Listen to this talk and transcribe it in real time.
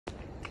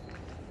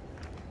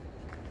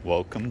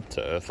Welcome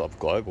to Earth Love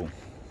Global.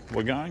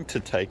 We're going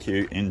to take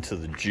you into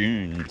the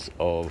dunes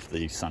of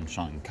the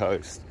Sunshine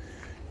Coast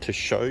to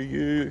show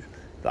you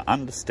the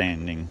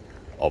understanding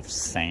of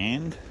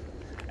sand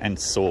and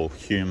soil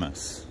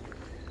humus.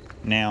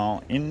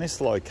 Now, in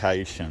this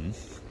location,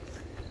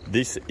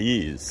 this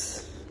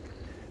is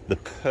the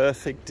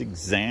perfect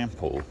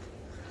example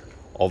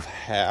of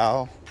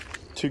how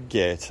to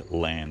get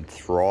land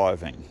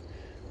thriving.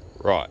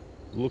 Right,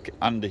 look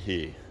under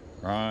here.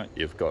 Right,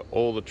 you've got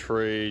all the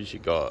trees,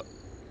 you've got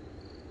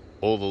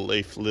all the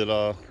leaf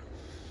litter.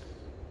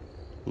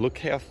 Look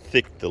how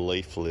thick the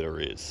leaf litter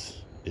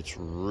is. It's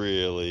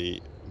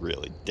really,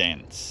 really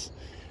dense.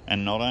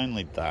 And not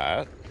only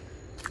that,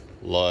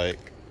 like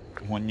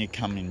when you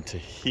come into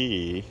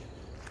here,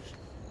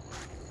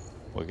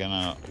 we're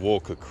gonna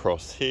walk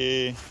across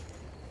here,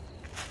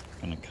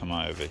 gonna come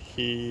over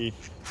here,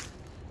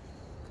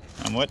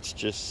 and let's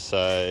just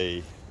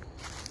say,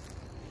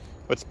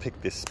 let's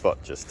pick this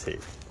spot just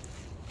here.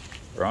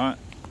 Right?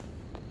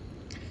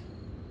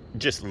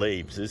 Just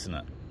leaves, isn't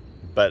it?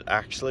 But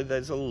actually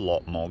there's a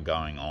lot more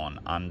going on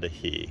under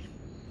here.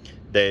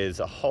 There's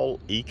a whole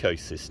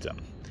ecosystem,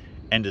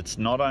 and it's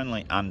not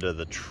only under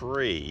the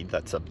tree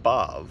that's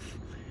above,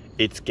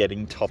 it's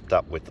getting topped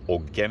up with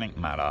organic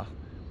matter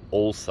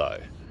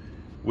also,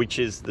 which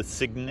is the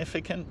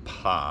significant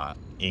part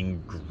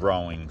in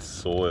growing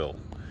soil.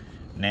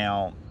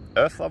 Now,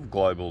 Earth Love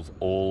Global's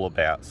all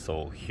about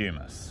soil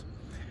humus.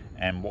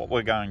 And what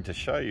we're going to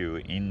show you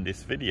in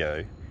this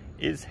video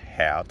is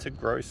how to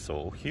grow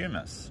soil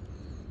humus.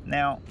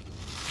 Now,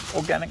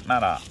 organic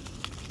matter,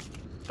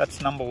 that's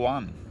number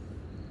one.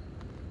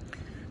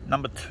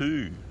 Number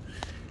two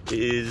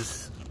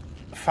is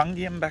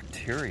fungi and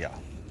bacteria.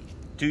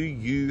 Do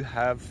you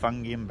have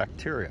fungi and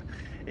bacteria?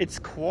 It's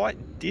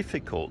quite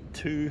difficult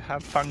to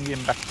have fungi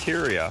and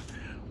bacteria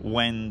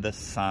when the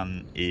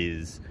sun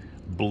is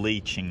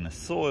bleaching the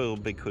soil,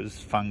 because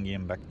fungi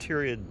and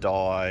bacteria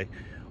die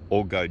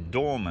or go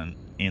dormant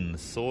in the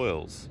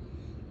soils.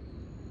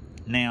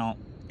 Now,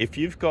 if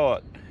you've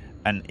got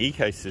an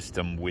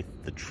ecosystem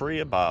with the tree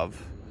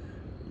above,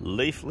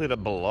 leaf litter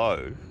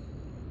below,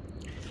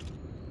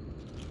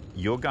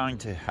 you're going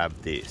to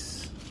have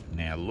this.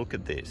 Now look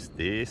at this.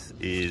 This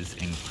is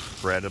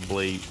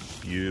incredibly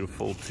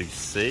beautiful to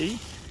see,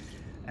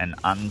 an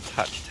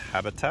untouched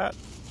habitat.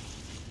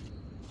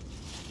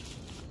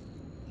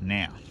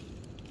 Now,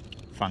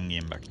 fungi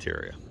and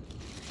bacteria,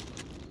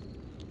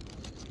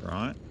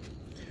 right?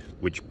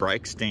 Which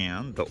breaks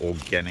down the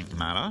organic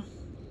matter,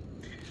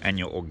 and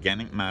your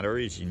organic matter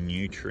is your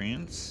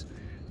nutrients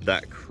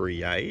that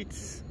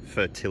creates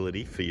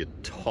fertility for your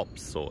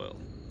topsoil.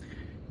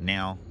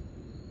 Now,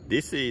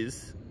 this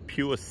is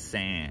pure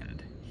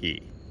sand here,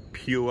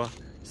 pure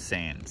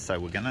sand. So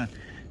we're gonna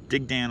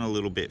dig down a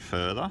little bit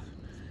further.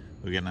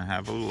 We're gonna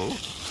have a look.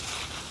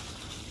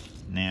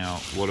 Now,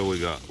 what do we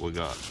got? We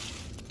got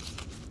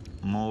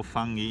more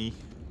fungi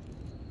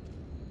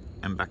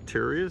and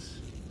bacterias.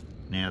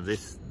 Now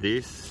this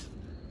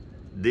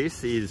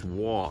is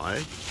why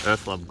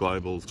Earth Love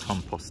Global's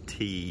compost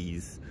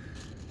teas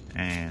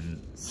and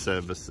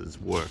services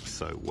work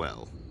so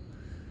well,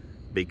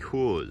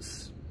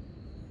 because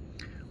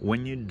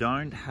when you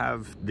don't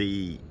have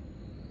the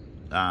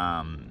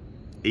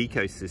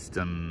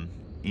ecosystem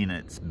in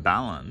its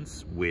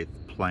balance with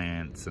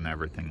plants and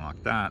everything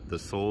like that, the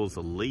soils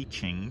are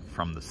leaching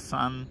from the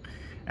sun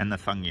and the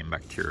fungi and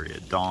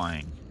bacteria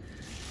dying.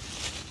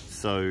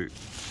 So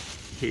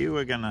here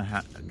we're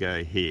gonna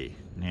go here.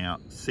 Now,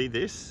 see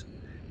this?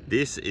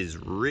 This is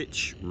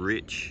rich,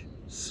 rich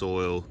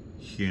soil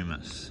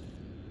humus.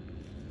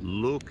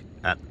 Look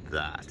at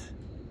that.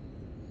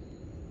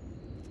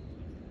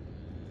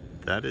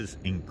 That is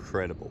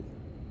incredible.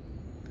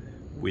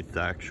 With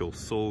the actual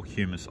soil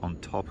humus on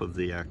top of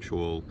the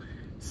actual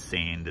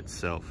sand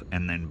itself.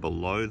 And then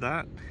below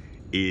that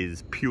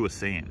is pure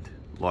sand.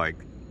 Like,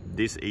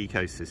 this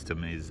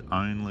ecosystem is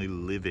only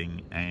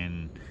living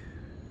and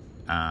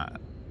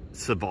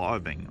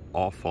surviving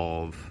off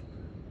of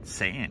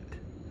sand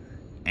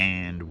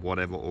and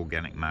whatever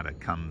organic matter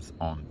comes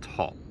on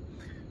top.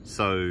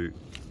 So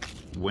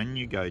when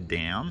you go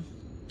down,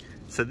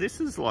 so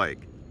this is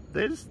like,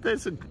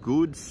 there's a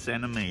good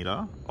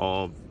centimeter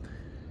of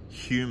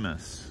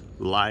humus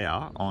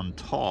layer on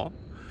top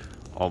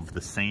of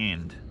the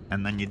sand,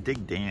 and then you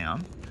dig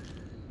down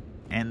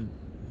and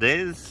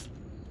there's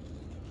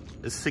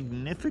a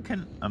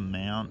significant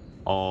amount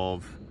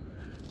of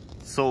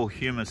soil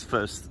humus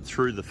first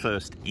through the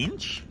first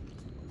inch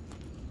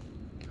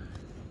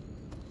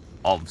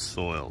of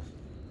soil,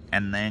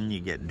 and then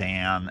you get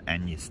down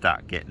and you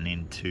start getting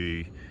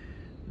into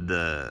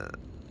the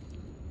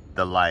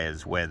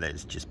layers where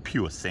there's just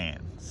pure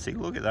sand. See,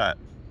 look at that,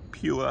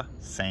 pure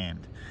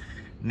sand.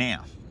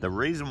 Now, the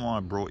reason why I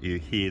brought you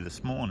here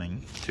this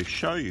morning to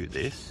show you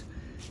this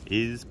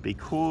is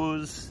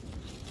because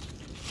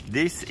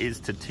this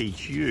is to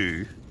teach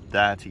you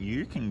that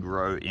you can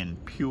grow in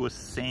pure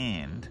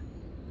sand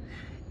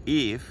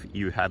if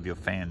you have your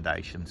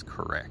foundations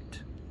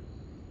correct.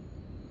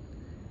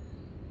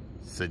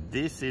 So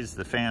this is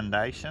the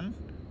foundation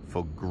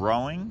for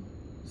growing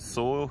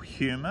soil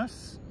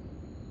humus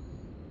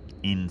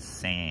in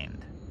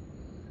sand.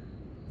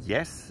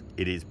 Yes,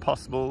 it is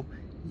possible.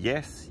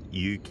 Yes,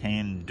 you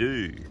can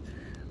do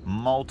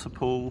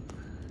multiple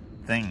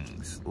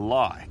things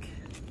like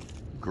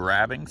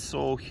grabbing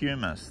soil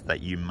humus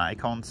that you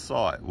make on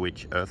site,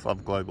 which Earth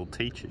Love Global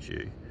teaches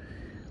you,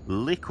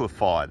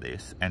 liquefy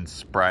this and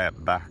spray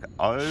it back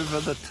over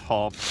the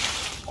top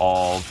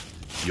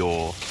of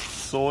your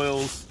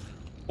soils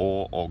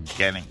or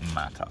organic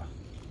matter.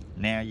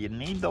 Now you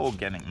need the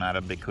organic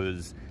matter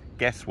because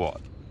guess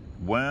what?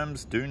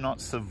 Worms do not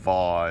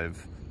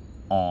survive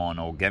on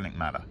organic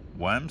matter.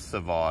 Worms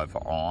survive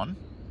on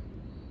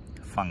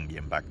fungi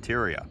and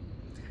bacteria.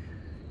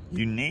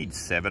 You need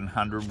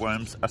 700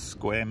 worms a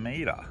square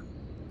meter.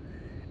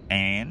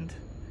 And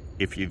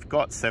if you've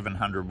got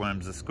 700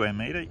 worms a square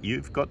meter,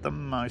 you've got the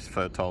most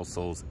fertile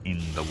soils in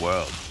the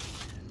world.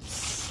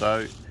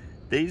 So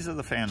these are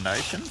the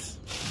foundations.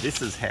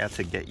 This is how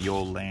to get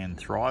your land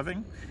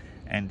thriving.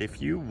 And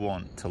if you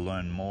want to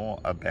learn more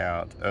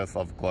about Earth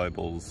Love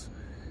Global's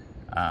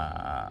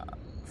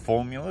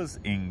formulas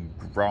in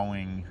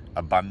growing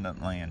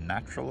abundantly and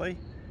naturally,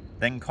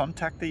 then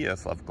contact the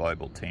Earth Love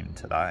Global team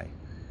today.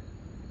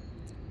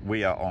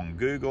 We are on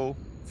Google,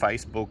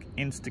 Facebook,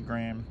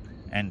 Instagram,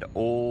 and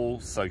all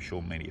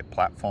social media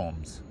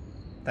platforms.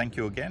 Thank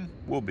you again.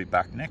 We'll be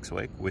back next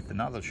week with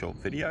another short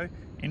video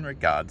in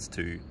regards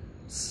to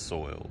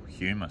soil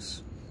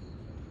humus.